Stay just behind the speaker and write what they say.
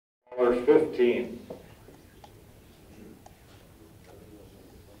$15.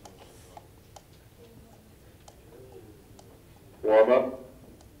 Warm up.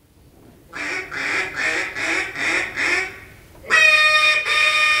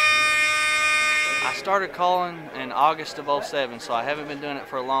 I started calling in August of '07, so I haven't been doing it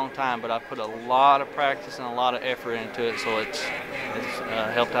for a long time, but I put a lot of practice and a lot of effort into it, so it's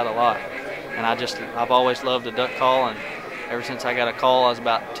helped out a lot. And I've always loved the duck call, and ever since I got a call, I was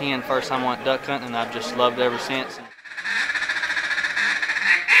about 10 first time I went duck hunting, and I've just loved it ever since.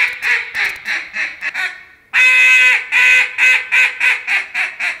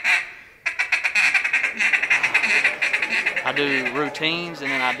 I do routines,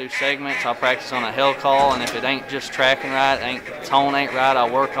 and then I do segments. I'll practice on a hell call, and if it ain't just tracking right, tone ain't right, I'll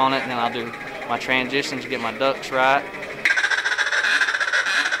work on it, and then I'll do my transitions to get my ducks right.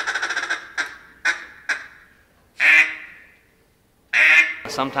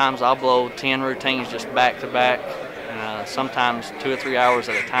 Sometimes I'll blow 10 routines just back to back, and sometimes 2 or 3 hours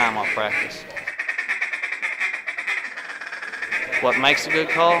at a time I'll practice. What makes a good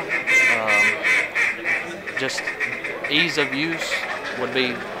call? Just ease of use would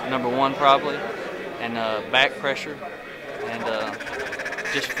be #1 probably, and back pressure, and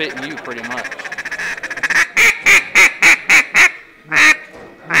just fitting you pretty much.